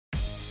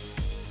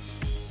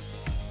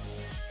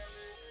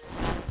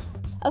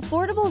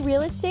Affordable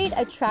real estate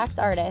attracts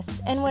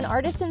artists, and when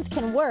artisans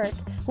can work,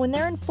 when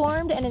they're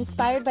informed and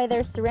inspired by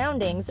their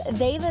surroundings,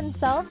 they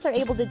themselves are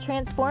able to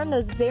transform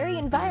those very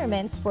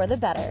environments for the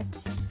better.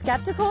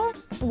 Skeptical?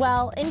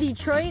 Well, in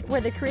Detroit, where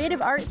the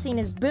creative art scene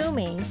is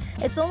booming,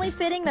 it's only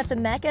fitting that the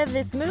mecca of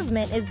this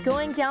movement is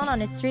going down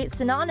on a street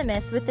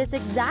synonymous with this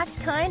exact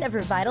kind of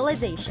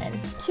revitalization.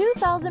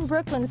 2000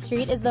 Brooklyn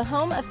Street is the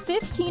home of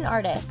 15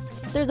 artists.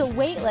 There's a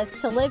wait list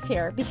to live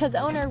here because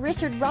owner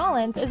Richard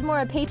Rollins is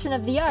more a patron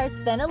of the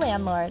arts than a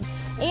landlord.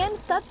 And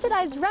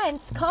subsidized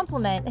rents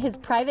complement his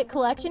private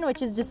collection,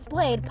 which is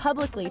displayed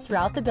publicly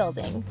throughout the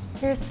building.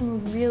 There's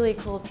some really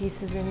cool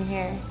pieces in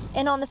here.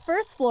 And on the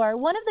first floor,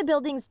 one of the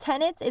building's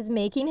tenants is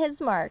making his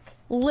mark,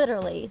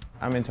 literally.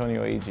 I'm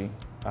Antonio Agee,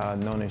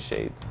 known as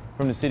Shades,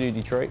 from the city of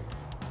Detroit,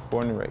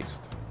 born and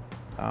raised.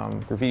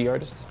 Graffiti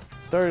artist.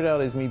 Started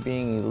out as me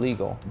being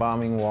illegal,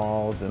 bombing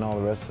walls and all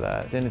the rest of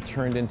that. Then it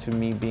turned into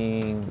me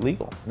being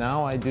legal.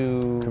 Now I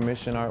do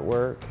commission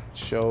artwork,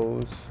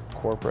 shows,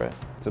 corporate.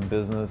 It's a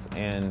business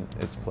and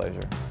it's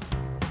pleasure.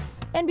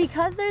 And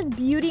because there's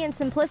beauty and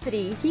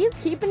simplicity, he's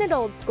keeping it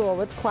old school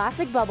with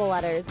classic bubble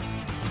letters.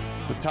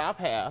 The top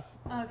half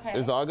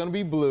is all gonna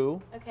be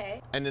blue,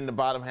 and then the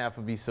bottom half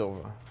will be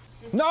silver.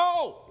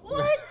 No!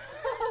 What?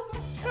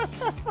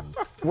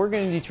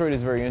 Working in Detroit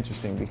is very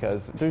interesting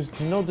because there's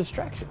no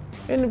distraction.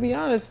 And to be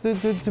honest,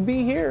 to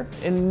be here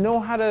and know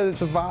how to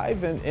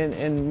survive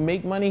and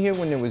make money here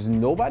when there was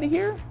nobody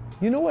here,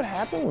 you know what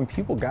happened when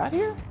people got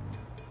here?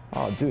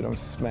 Oh, dude, I'm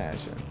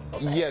smashing.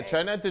 Yeah,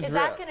 try not to drip. Is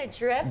that gonna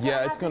drip?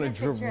 Yeah, it's gonna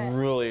drip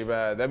really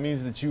bad. That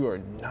means that you are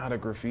not a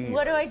graffiti.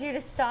 What do I do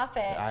to stop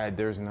it?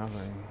 There's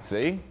nothing.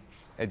 See?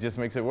 It just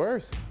makes it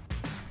worse.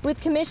 With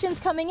commissions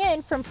coming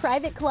in from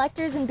private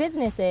collectors and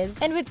businesses,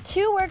 and with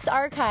 2 works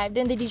archived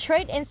in the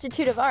Detroit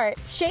Institute of Art,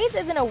 Shades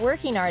isn't a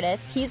working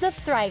artist, he's a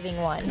thriving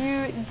one.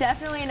 You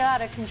definitely know how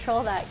to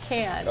control that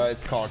can.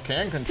 It's called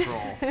can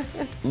control.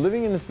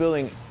 Living in this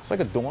building, it's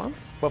like a dorm,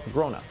 but for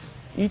grown-ups.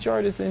 Each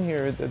artist in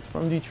here that's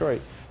from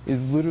Detroit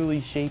is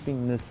literally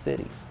shaping the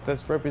city.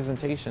 That's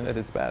representation at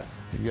its best.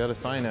 You gotta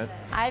sign it.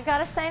 I've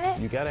gotta sign it?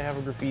 You gotta have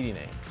a graffiti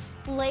name.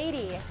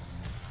 Lady.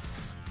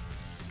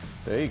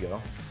 There you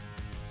go.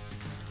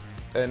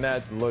 And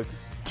that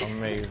looks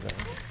amazing.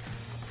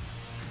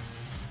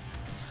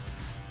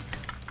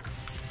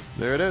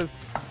 There it is.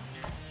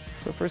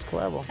 It's our first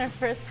collabo. Our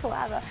first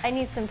collabo. I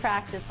need some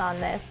practice on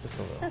this. Just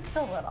a little. Just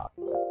a little.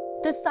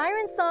 The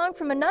siren song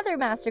from another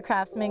master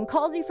craftsman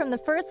calls you from the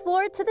first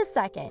floor to the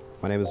second.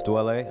 My name is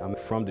Dwele. I'm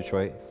from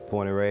Detroit,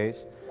 born and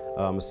raised.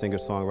 I'm a singer,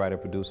 songwriter,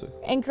 producer.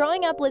 And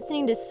growing up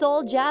listening to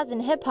soul, jazz,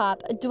 and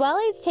hip-hop,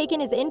 Dwele's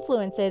taken his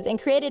influences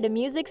and created a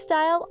music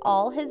style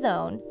all his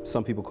own.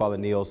 Some people call it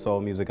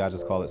neo-soul music, I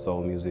just call it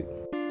soul music.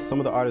 Some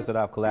of the artists that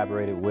I've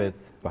collaborated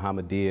with,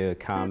 Bahamadia,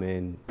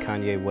 Common,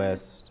 Kanye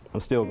West, I'm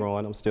still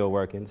growing, I'm still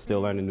working,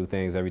 still learning new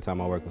things every time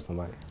I work with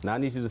somebody. Now I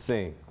need you to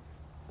sing.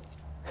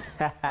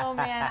 Oh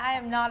man, I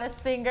am not a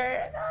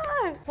singer.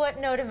 What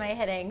note am I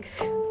hitting?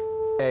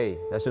 A,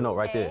 that's your note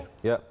right there.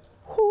 Yep.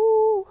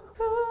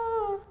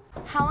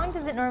 How long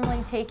does it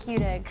normally take you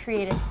to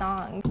create a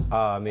song?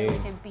 I mean,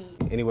 like a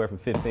beat? Anywhere from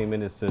 15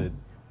 minutes to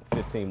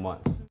 15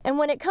 months. And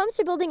when it comes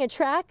to building a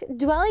track,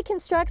 Dwele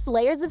constructs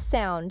layers of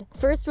sound.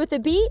 First with a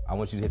beat. I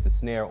want you to hit the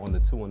snare on the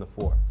 2 and the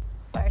 4.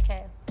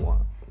 Okay.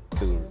 1,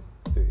 2,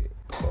 3,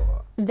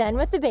 4. Then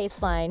with the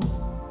bass line.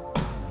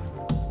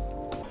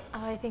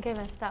 I think I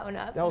messed that one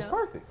up. That was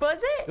perfect. Was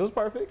it? It was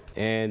perfect.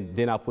 And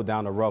then I'll put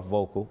down a rough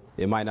vocal.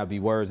 It might not be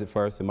words at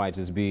first. It might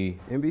just be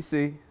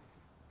NBC,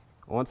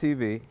 on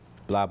TV,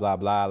 blah, blah,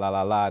 blah, la,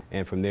 la, la.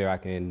 And from there, I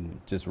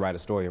can just write a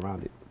story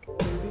around it.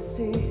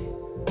 NBC,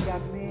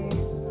 got me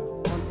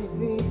on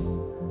TV,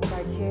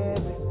 right here,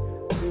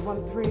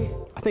 313.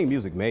 I think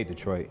music made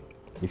Detroit.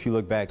 If you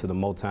look back to the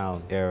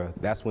Motown era,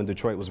 that's when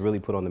Detroit was really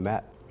put on the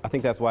map. I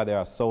think that's why there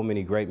are so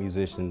many great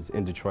musicians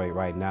in Detroit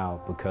right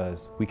now,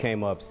 because we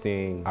came up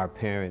seeing our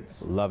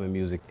parents loving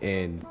music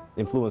and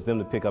influenced them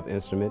to pick up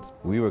instruments.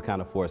 We were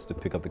kind of forced to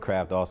pick up the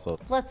craft also.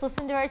 Let's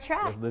listen to our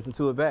track. Let's listen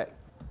to it back.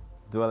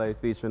 Dwele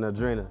featuring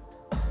Audrina.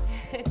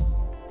 We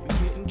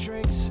getting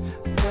drinks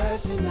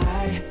Thursday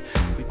night.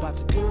 We about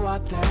to do our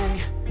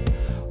thing.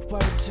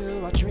 Word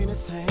to Audrina,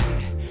 sang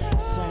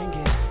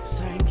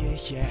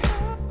it, yeah.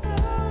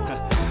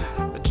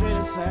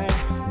 Audrina sang.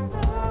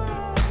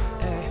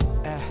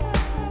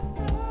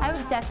 I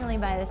would definitely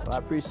buy this. Well, I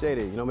appreciate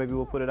it. You know, maybe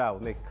we'll put it out.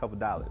 We'll make a couple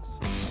dollars.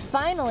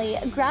 Finally,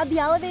 grab the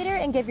elevator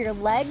and give your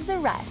legs a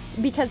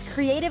rest, because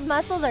creative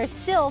muscles are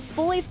still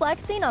fully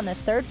flexing on the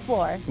 3rd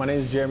floor. My name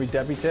is Jeremy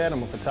Deputat.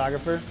 I'm a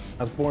photographer.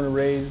 I was born and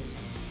raised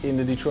in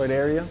the Detroit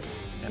area,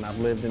 and I've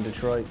lived in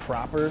Detroit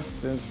proper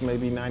since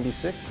maybe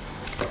 '96.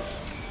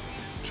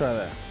 Try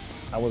that.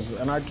 I was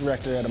an art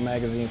director at a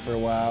magazine for a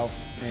while,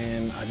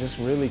 and I just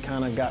really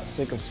kind of got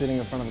sick of sitting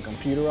in front of a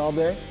computer all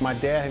day. My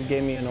dad had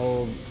gave me an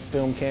old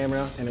film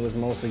camera, and it was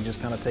mostly just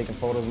kind of taking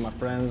photos of my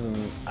friends,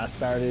 and I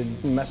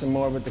started messing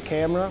more with the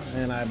camera,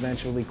 and I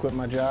eventually quit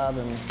my job,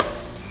 and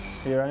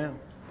here I am.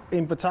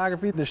 In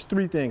photography, there's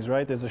 3 things,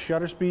 right? There's the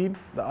shutter speed,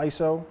 the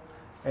ISO,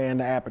 and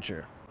the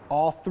aperture.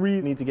 All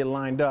three need to get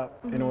lined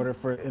up in order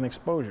for an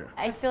exposure.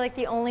 I feel like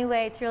the only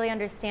way to really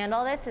understand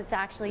all this is to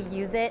actually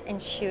use it and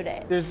shoot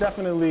it. There's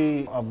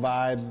definitely a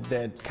vibe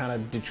that kind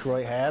of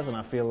Detroit has, and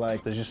I feel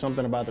like there's just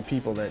something about the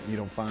people that you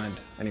don't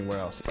find anywhere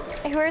else.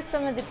 Who are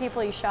some of the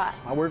people you shot?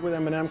 I work with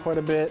Eminem quite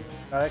a bit.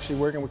 I'm actually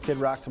working with Kid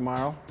Rock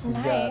tomorrow. He's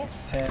got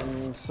Nice.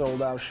 10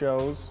 sold-out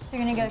shows. So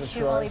you're gonna go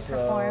shoot while he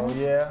performs?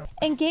 Yeah.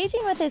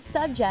 Engaging with his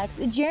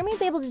subjects,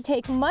 Jeremy's able to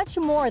take much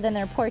more than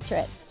their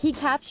portraits. He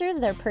captures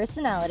their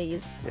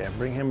personalities. Yeah,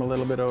 bring him a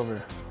little bit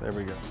over. There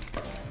we go.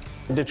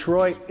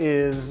 Detroit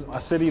is a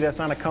city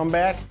that's on a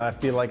comeback. I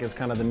feel like it's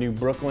kind of the new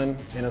Brooklyn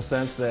in a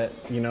sense that,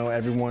 you know,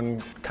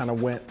 everyone kind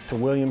of went to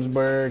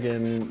Williamsburg,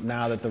 and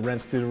now that the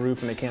rent's through the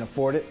roof and they can't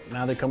afford it,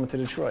 now they're coming to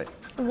Detroit.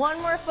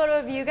 One more photo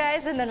of you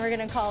guys and then we're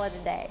gonna call it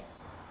a day.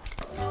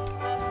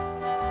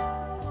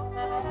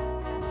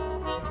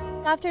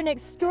 After an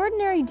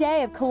extraordinary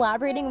day of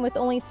collaborating with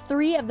only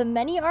 3 of the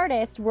many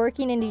artists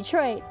working in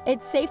Detroit,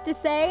 it's safe to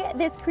say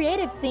this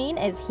creative scene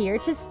is here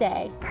to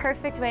stay.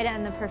 Perfect way to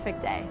end the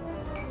perfect day.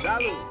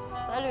 Salud.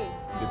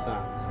 Salud. Good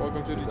times.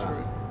 Welcome to Good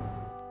Detroit. times.